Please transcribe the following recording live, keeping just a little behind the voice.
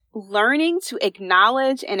learning to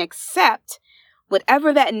acknowledge and accept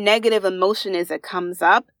whatever that negative emotion is that comes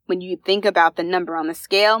up when you think about the number on the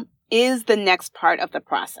scale is the next part of the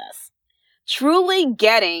process. Truly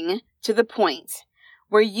getting to the point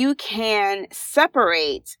where you can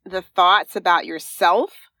separate the thoughts about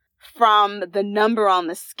yourself from the number on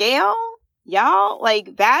the scale, y'all,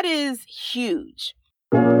 like that is huge.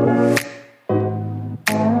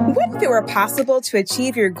 What if it were possible to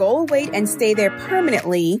achieve your goal weight and stay there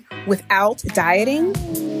permanently without dieting?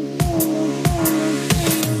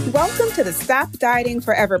 Welcome to the Stop Dieting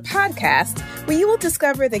Forever podcast, where you will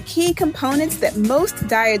discover the key components that most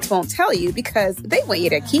diets won't tell you because they want you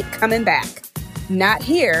to keep coming back. Not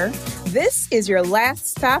here. This is your last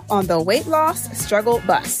stop on the weight loss struggle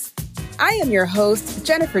bus. I am your host,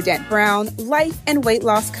 Jennifer Dent Brown, life and weight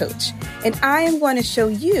loss coach, and I am going to show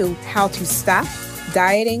you how to stop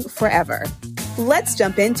dieting forever. Let's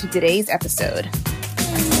jump into today's episode.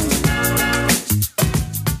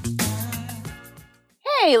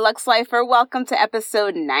 Hey, Lux Lifer, welcome to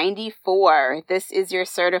episode 94. This is your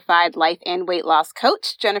certified life and weight loss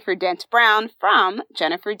coach, Jennifer Dent Brown from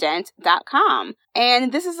jenniferdent.com.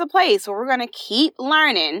 And this is a place where we're going to keep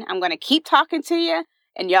learning. I'm going to keep talking to you,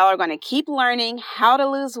 and y'all are going to keep learning how to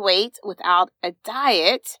lose weight without a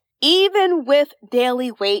diet, even with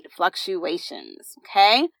daily weight fluctuations,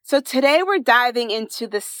 okay? So today we're diving into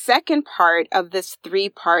the second part of this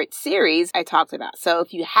 3-part series I talked about. So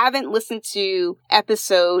if you haven't listened to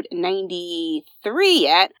episode 93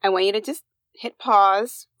 yet, I want you to just hit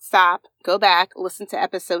pause, stop, go back, listen to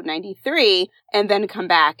episode 93, and then come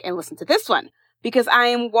back and listen to this one. Because I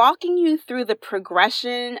am walking you through the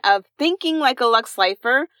progression of thinking like a Lux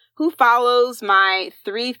Lifer who follows my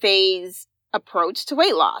 3-phase approach to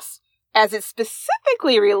weight loss, as it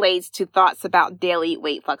specifically relates to thoughts about daily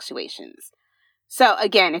weight fluctuations. So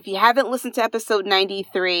again, if you haven't listened to episode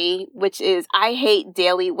 93, which is I hate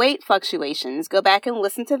daily weight fluctuations, go back and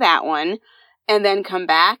listen to that one, and then come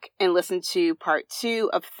back and listen to part 2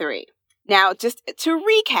 of 3. Now, just to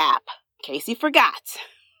recap, in case you forgot,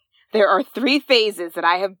 there are 3 phases that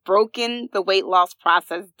I have broken the weight loss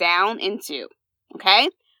process down into, okay?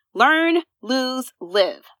 Learn, lose,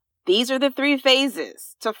 live. These are the 3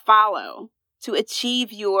 phases to follow to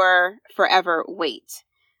achieve your forever weight.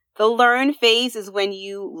 The learn phase is when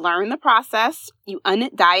you learn the process, you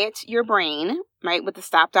undiet your brain, right, with the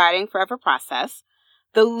Stop Dieting Forever process.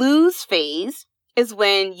 The lose phase is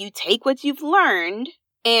when you take what you've learned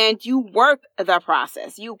and you work the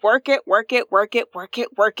process. You work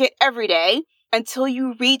it every day until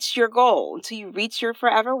you reach your goal, until you reach your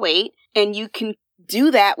forever weight, and you can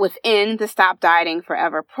do that within the Stop Dieting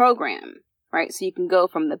Forever program, right? So you can go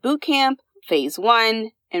from the boot camp, phase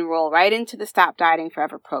 1, and roll right into the Stop Dieting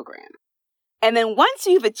Forever program. And then once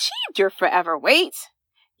you've achieved your forever weight,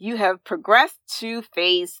 you have progressed to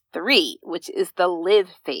phase 3, which is the live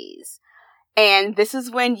phase. And this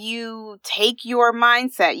is when you take your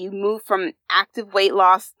mindset, you move from active weight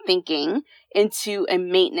loss thinking into a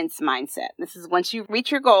maintenance mindset. This is once you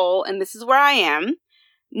reach your goal, and this is where I am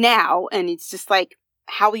now, and it's just like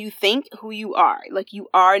how you think, who you are. Like you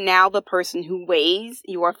are now the person who weighs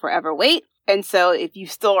your forever weight. And so if you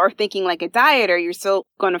still are thinking like a dieter, you're still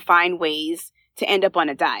going to find ways to end up on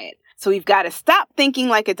a diet. So we've got to stop thinking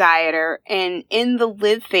like a dieter. And in the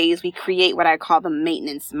live phase, we create what I call the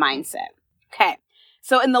maintenance mindset. Okay.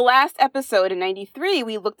 So in the last episode in 93,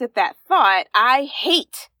 we looked at that thought, I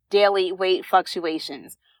hate daily weight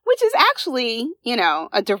fluctuations, which is actually,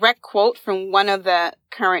 a direct quote from one of the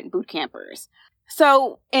current boot campers.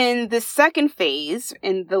 So in the second phase,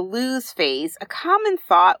 in the lose phase, a common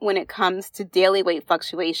thought when it comes to daily weight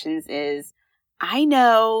fluctuations is, I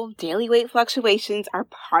know daily weight fluctuations are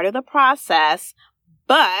part of the process,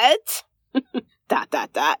 but ...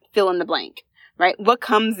 fill in the blank, right? What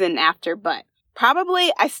comes in after but?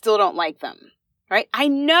 Probably I still don't like them, right? I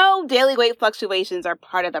know daily weight fluctuations are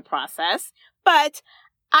part of the process, but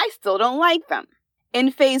I still don't like them.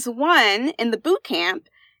 In phase 1, in the boot camp,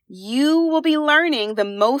 you will be learning the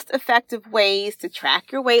most effective ways to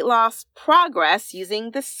track your weight loss progress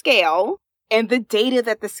using the scale and the data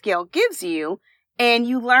that the scale gives you. And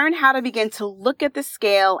you learn how to begin to look at the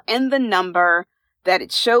scale and the number that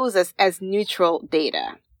it shows us as neutral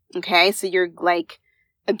data. Okay, so you're like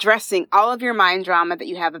addressing all of your mind drama that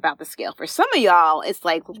you have about the scale. For some of y'all, it's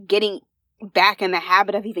like getting back in the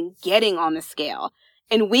habit of even getting on the scale.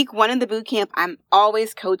 In week 1 in the boot camp, I'm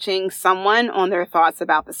always coaching someone on their thoughts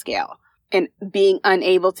about the scale and being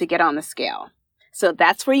unable to get on the scale. So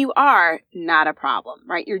that's where you are, not a problem,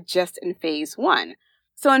 right? You're just in phase 1.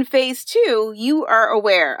 So in phase 2, you are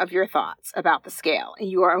aware of your thoughts about the scale, and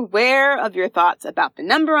you are aware of your thoughts about the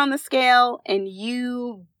number on the scale, and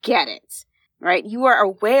you get it, right? You are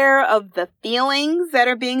aware of the feelings that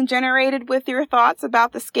are being generated with your thoughts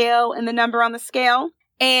about the scale and the number on the scale.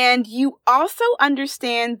 And you also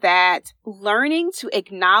understand that learning to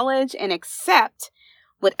acknowledge and accept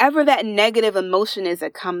whatever that negative emotion is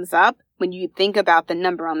that comes up when you think about the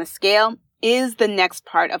number on the scale is the next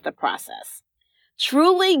part of the process.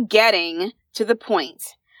 Truly getting to the point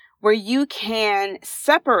where you can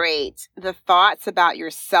separate the thoughts about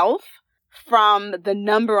yourself from the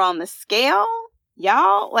number on the scale,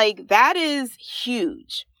 y'all, like that is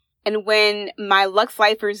huge. And when my Lux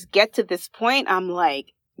Lifers get to this point, I'm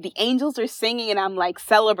like, the angels are singing and I'm like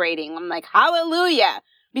celebrating. I'm like, hallelujah.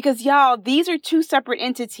 Because y'all, these are two separate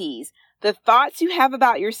entities. The thoughts you have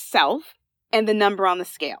about yourself and the number on the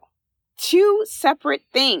scale. Two separate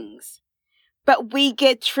things. But we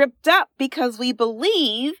get tripped up because we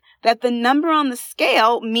believe that the number on the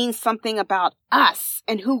scale means something about us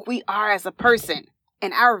and who we are as a person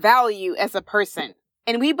and our value as a person.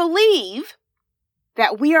 And we believe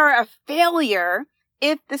that we are a failure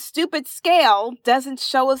if the stupid scale doesn't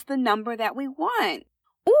show us the number that we want.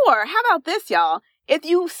 Or how about this, y'all? If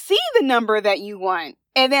you see the number that you want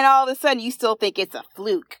and then all of a sudden you still think it's a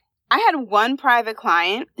fluke. I had one private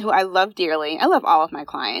client who I love dearly. I love all of my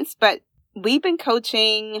clients, but we've been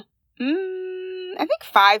coaching, I think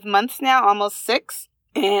 5 months now, almost 6.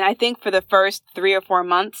 And I think for the first 3 or 4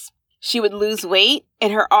 months, she would lose weight.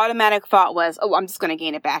 And her automatic thought was, oh, I'm just going to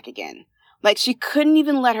gain it back again. Like she couldn't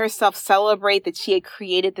even let herself celebrate that she had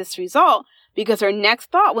created this result because her next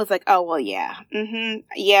thought was like, oh, well, yeah,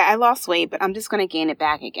 I lost weight, but I'm just going to gain it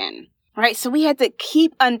back again. All right. So we had to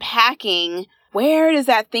keep unpacking, where is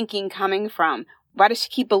that thinking coming from? Why does she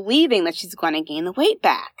keep believing that she's going to gain the weight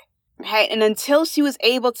back? Okay, and until she was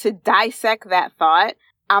able to dissect that thought,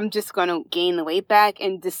 I'm just going to gain the weight back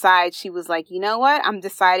and decide, she was like, you know what? I'm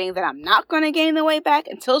deciding that I'm not going to gain the weight back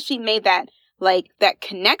until she made that, like that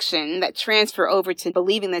connection, that transfer over to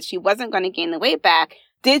believing that she wasn't going to gain the weight back.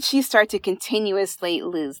 Did she start to continuously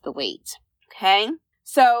lose the weight? Okay,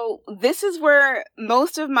 so this is where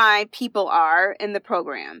most of my people are in the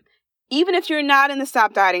program. Even if you're not in the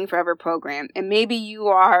Stop Dieting Forever program, and maybe you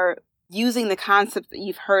are using the concept that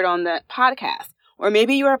you've heard on the podcast, or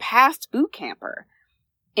maybe you're a past boot camper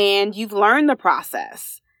and you've learned the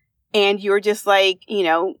process and you're just like,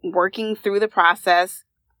 working through the process,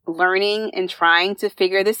 learning and trying to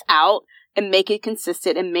figure this out and make it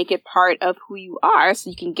consistent and make it part of who you are so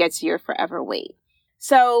you can get to your forever weight.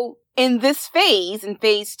 So in this phase, in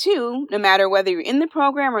phase 2, no matter whether you're in the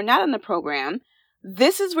program or not in the program,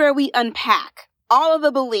 this is where we unpack all of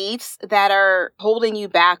the beliefs that are holding you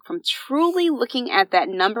back from truly looking at that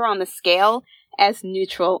number on the scale as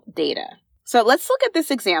neutral data. So let's look at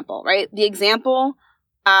this example, right? The example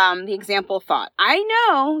thought. I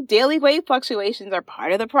know daily weight fluctuations are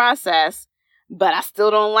part of the process, but I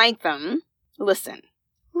still don't like them. Listen,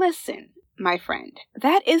 my friend,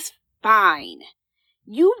 that is fine.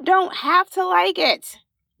 You don't have to like it.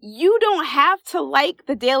 You don't have to like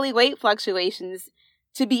the daily weight fluctuations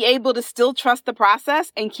to be able to still trust the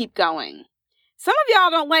process and keep going. Some of y'all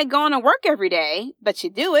don't like going to work every day, but you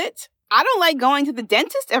do it. I don't like going to the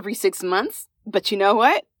dentist every 6 months, but you know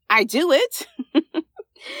what? I do it.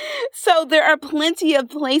 So there are plenty of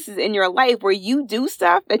places in your life where you do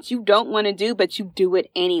stuff that you don't want to do, but you do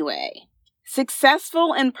it anyway.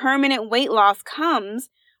 Successful and permanent weight loss comes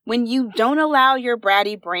when you don't allow your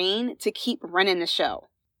bratty brain to keep running the show.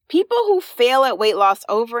 People who fail at weight loss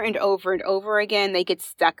over and over and over again, they get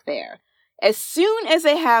stuck there. As soon as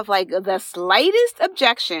they have like the slightest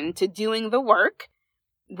objection to doing the work,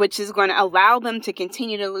 which is going to allow them to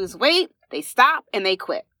continue to lose weight, they stop and they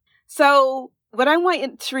quit. So what I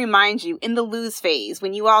want to remind you in the lose phase,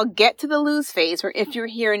 when you all get to the lose phase, or if you're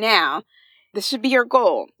here now, this should be your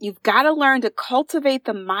goal. You've got to learn to cultivate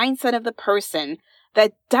the mindset of the person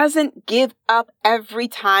that doesn't give up every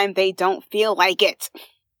time they don't feel like it.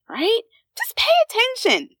 Right? Just pay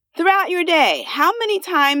attention throughout your day. How many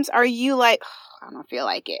times are you like, oh, I don't feel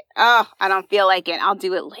like it. Oh, I don't feel like it. I'll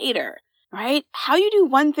do it later. Right? How you do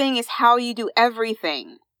one thing is how you do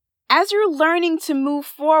everything. As you're learning to move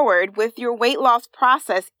forward with your weight loss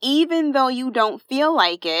process, even though you don't feel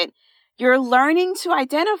like it, you're learning to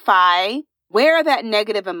identify where that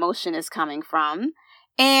negative emotion is coming from,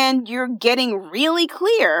 and you're getting really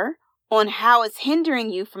clear on how it's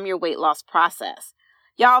hindering you from your weight loss process.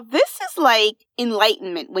 Y'all, this is like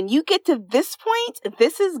enlightenment. When you get to this point,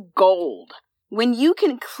 this is gold. When you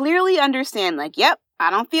can clearly understand, like, yep,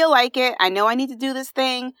 I don't feel like it. I know I need to do this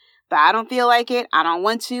thing, but I don't feel like it. I don't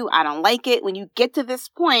want to. I don't like it. When you get to this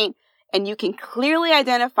point and you can clearly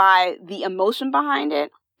identify the emotion behind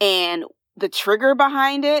it and the trigger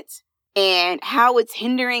behind it and how it's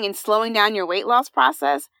hindering and slowing down your weight loss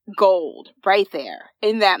process, gold right there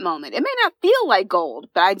in that moment. It may not feel like gold,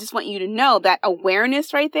 but I just want you to know that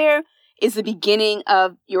awareness right there is the beginning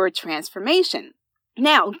of your transformation.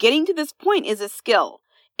 Now, getting to this point is a skill.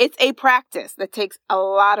 It's a practice that takes a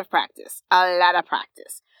lot of practice.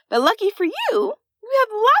 But lucky for you, you have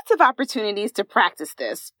lots of opportunities to practice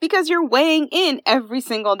this because you're weighing in every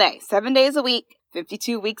single day, 7 days a week,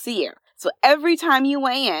 52 weeks a year. So every time you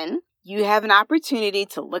weigh in, you have an opportunity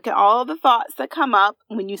to look at all of the thoughts that come up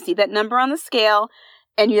when you see that number on the scale,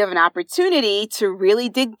 and you have an opportunity to really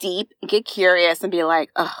dig deep and get curious and be like,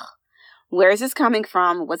 ugh, where is this coming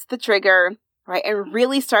from? What's the trigger? Right? And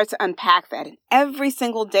really start to unpack that. And every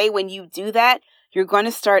single day when you do that, you're going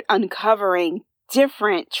to start uncovering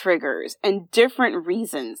different triggers and different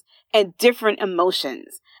reasons and different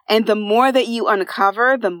emotions. And the more that you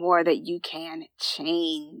uncover, the more that you can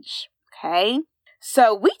change. Okay?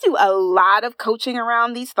 So we do a lot of coaching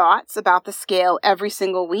around these thoughts about the scale every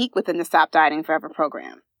single week within the Stop Dieting Forever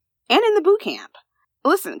program and in the boot camp.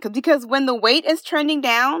 Listen, because when the weight is trending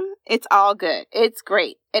down, it's all good. It's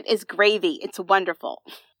great. It is gravy. It's wonderful.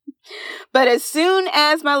 But as soon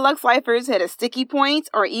as my Lux Lifers hit a sticky point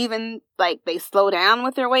or even like they slow down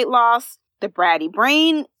with their weight loss, the bratty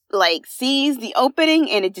brain sees the opening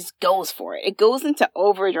and it just goes for it. It goes into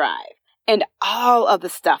overdrive and all of the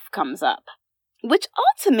stuff comes up, which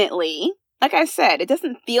ultimately, like I said, it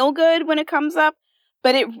doesn't feel good when it comes up,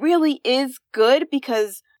 but it really is good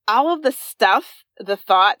because all of the stuff, the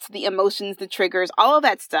thoughts, the emotions, the triggers, all of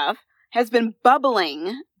that stuff has been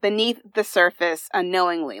bubbling beneath the surface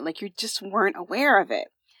unknowingly, like you just weren't aware of it.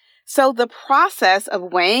 So the process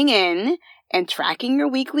of weighing in and tracking your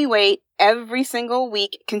weekly weight every single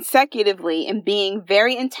week consecutively and being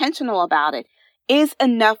very intentional about it is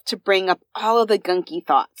enough to bring up all of the gunky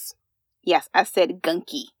thoughts. Yes, I said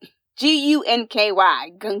gunky. Gunky,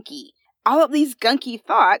 gunky. All of these gunky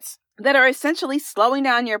thoughts that are essentially slowing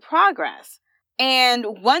down your progress.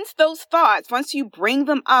 And once you bring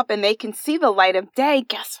them up and they can see the light of day,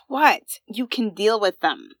 guess what? You can deal with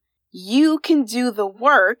them. You can do the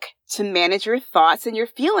work to manage your thoughts and your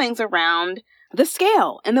feelings around the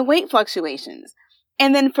scale and the weight fluctuations.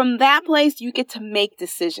 And then from that place, you get to make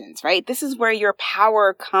decisions, right? This is where your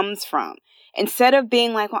power comes from. Instead of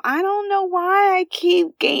being like, well, I don't know why I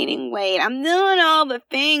keep gaining weight. I'm doing all the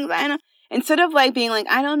things. Instead of being like,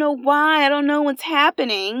 I don't know why, I don't know what's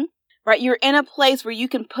happening, right? You're in a place where you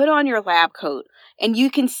can put on your lab coat and you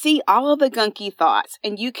can see all of the gunky thoughts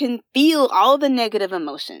and you can feel all of the negative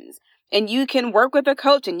emotions and you can work with a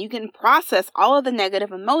coach and you can process all of the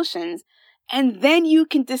negative emotions. And then you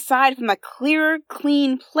can decide from a clear,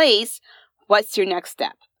 clean place, what's your next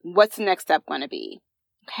step? What's the next step going to be?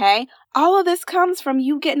 Okay? All of this comes from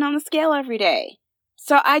you getting on the scale every day.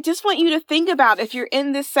 So I just want you to think about, if you're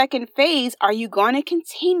in this second phase, are you going to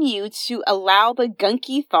continue to allow the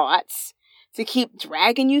gunky thoughts to keep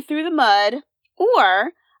dragging you through the mud?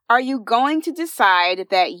 Or are you going to decide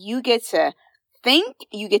that you get to think,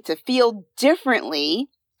 you get to feel differently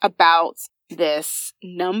about this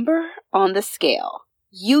number on the scale?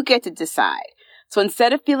 You get to decide. So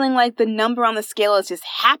instead of feeling like the number on the scale is just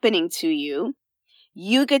happening to you,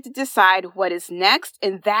 you get to decide what is next,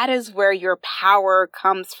 and that is where your power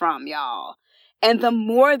comes from, y'all. And the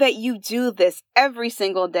more that you do this every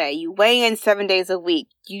single day, you weigh in 7 days a week,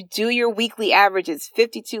 you do your weekly averages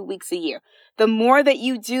 52 weeks a year. The more that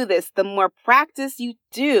you do this, the more practice you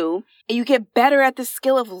do, and you get better at the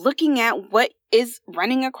skill of looking at what is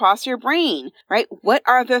running across your brain, right? What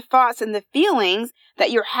are the thoughts and the feelings that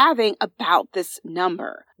you're having about this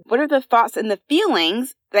number? What are the thoughts and the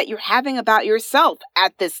feelings that you're having about yourself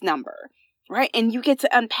at this number, right? And you get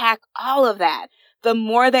to unpack all of that. The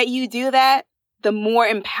more that you do that, the more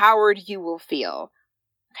empowered you will feel,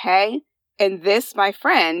 okay? And this, my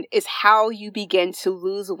friend, is how you begin to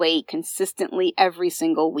lose weight consistently every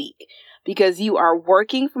single week, because you are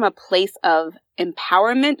working from a place of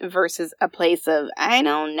empowerment versus a place of, I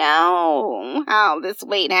don't know how this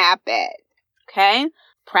weight happened, okay?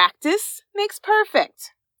 Practice makes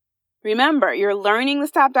perfect. Remember, you're learning the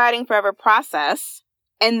Stop Dieting Forever process,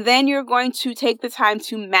 and then you're going to take the time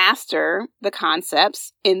to master the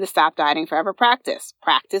concepts in the Stop Dieting Forever practice.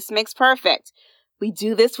 Practice makes perfect. We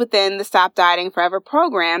do this within the Stop Dieting Forever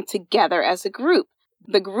program together as a group.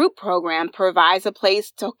 The group program provides a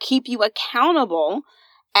place to keep you accountable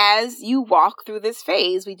as you walk through this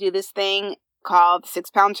phase. We do this thing called the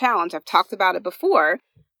 6-Pound Challenge. I've talked about it before,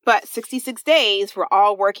 But 66 days, we're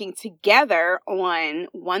all working together on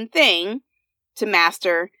one thing to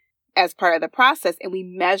master as part of the process, and we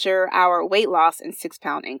measure our weight loss in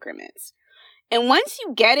 6-pound increments. And once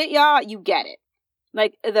you get it, y'all, you get it.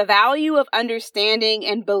 Like, the value of understanding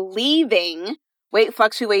and believing weight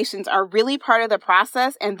fluctuations are really part of the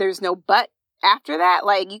process, and there's no but after that.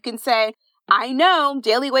 Like, you can say, I know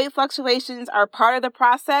daily weight fluctuations are part of the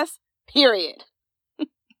process, period.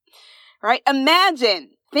 Right?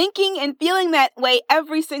 Imagine thinking and feeling that way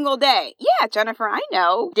every single day. Yeah, Jennifer, I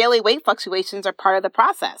know daily weight fluctuations are part of the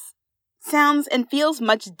process. Sounds and feels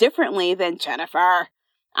much differently than, Jennifer,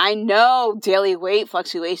 I know daily weight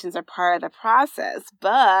fluctuations are part of the process,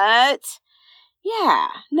 but yeah,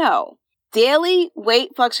 no. Daily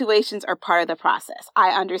weight fluctuations are part of the process.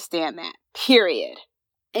 I understand that, period.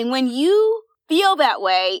 And when you feel that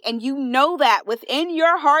way and you know that within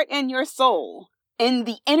your heart and your soul, in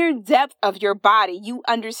the inner depth of your body, you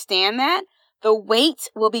understand that, the weight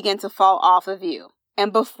will begin to fall off of you.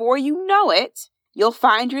 And before you know it, you'll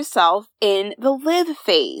find yourself in the live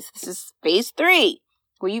phase. This is phase 3,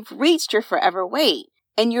 where you've reached your forever weight.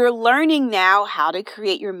 And you're learning now how to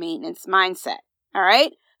create your maintenance mindset. All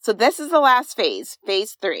right? So this is the last phase,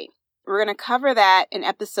 phase 3. We're going to cover that in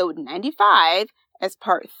episode 95 as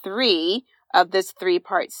part 3 of this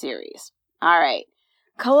 3-part series. All right.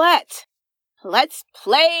 Colette, let's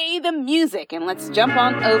play the music and let's jump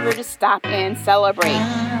on over to Stop and Celebrate.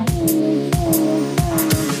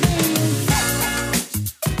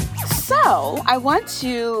 So I want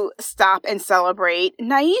to stop and celebrate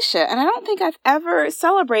Naisha, and I don't think I've ever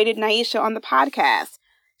celebrated Naisha on the podcast.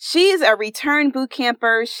 She's a return boot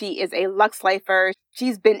camper. She is a Lux Lifer.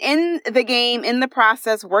 She's been in the game, in the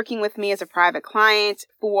process, working with me as a private client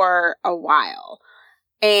for a while.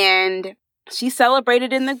 And she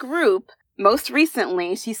celebrated in the group. Most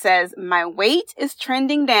recently, she says, my weight is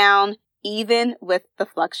trending down even with the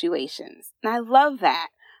fluctuations. And I love that,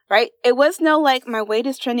 right? It was no like, my weight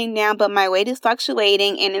is trending down, but my weight is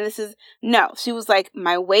fluctuating. And this is, no, she was like,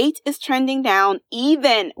 my weight is trending down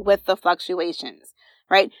even with the fluctuations,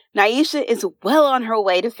 right? Naisha is well on her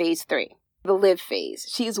way to phase 3, the live phase.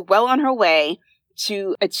 She's well on her way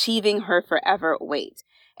to achieving her forever weight.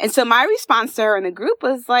 And so my response to her in the group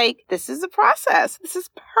was like, this is a process. This is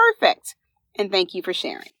perfect. And thank you for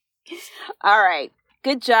sharing. All right.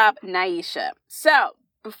 Good job, Naisha. So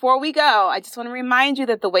before we go, I just want to remind you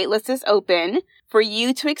that the waitlist is open for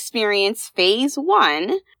you to experience phase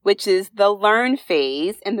 1, which is the learn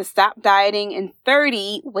phase in the Stop Dieting in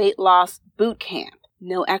 30 weight loss boot camp.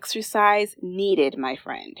 No exercise needed, my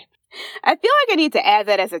friend. I feel like I need to add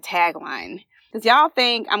that as a tagline, because y'all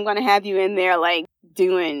think I'm going to have you in there like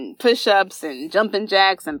doing push-ups and jumping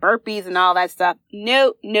jacks and burpees and all that stuff.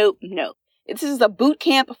 No. This is a boot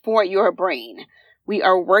camp for your brain. We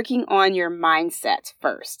are working on your mindset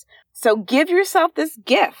first. So give yourself this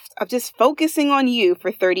gift of just focusing on you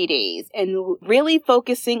for 30 days and really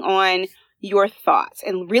focusing on your thoughts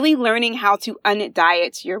and really learning how to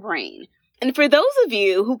undiet your brain. And for those of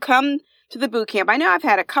you who come to the boot camp, I know I've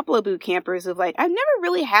had a couple of boot campers who've like, I've never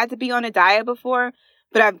really had to be on a diet before,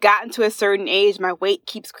 but I've gotten to a certain age, my weight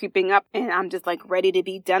keeps creeping up, and I'm just like ready to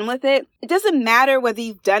be done with it. It doesn't matter whether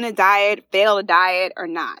you've done a diet, failed a diet, or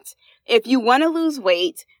not. If you want to lose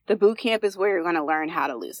weight, the boot camp is where you're going to learn how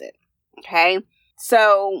to lose it. Okay?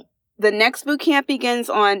 So the next boot camp begins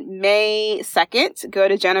on May 2nd. Go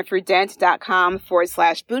to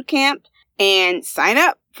jenniferdent.com/bootcamp and sign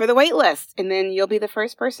up for the wait list. And then you'll be the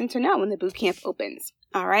first person to know when the boot camp opens.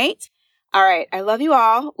 All right? All right. I love you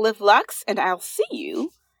all. Live Lux, and I'll see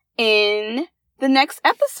you in the next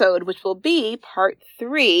episode, which will be part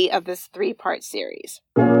 3 of this 3-part series.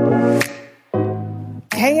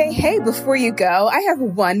 Hey, before you go, I have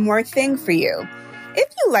one more thing for you.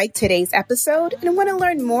 If you liked today's episode and want to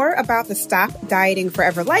learn more about the Stop Dieting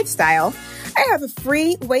Forever lifestyle, I have a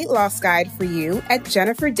free weight loss guide for you at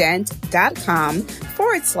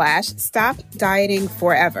jenniferdent.com/Stop Dieting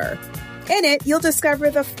Forever. In it, you'll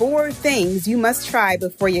discover the 4 things you must try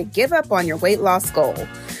before you give up on your weight loss goal.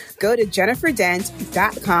 Go to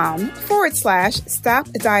jenniferdent.com/Stop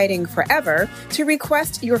Dieting Forever to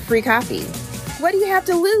request your free copy. What do you have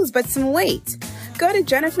to lose but some weight? Go to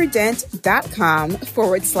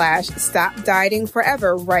jenniferdent.com/Stop Dieting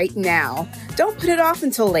Forever right now. Don't put it off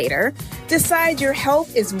until later. Decide your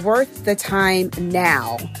health is worth the time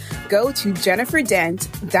now. Go to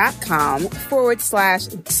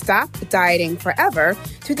jenniferdent.com/Stop Dieting Forever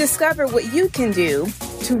to discover what you can do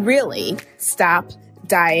to really stop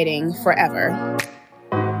dieting forever.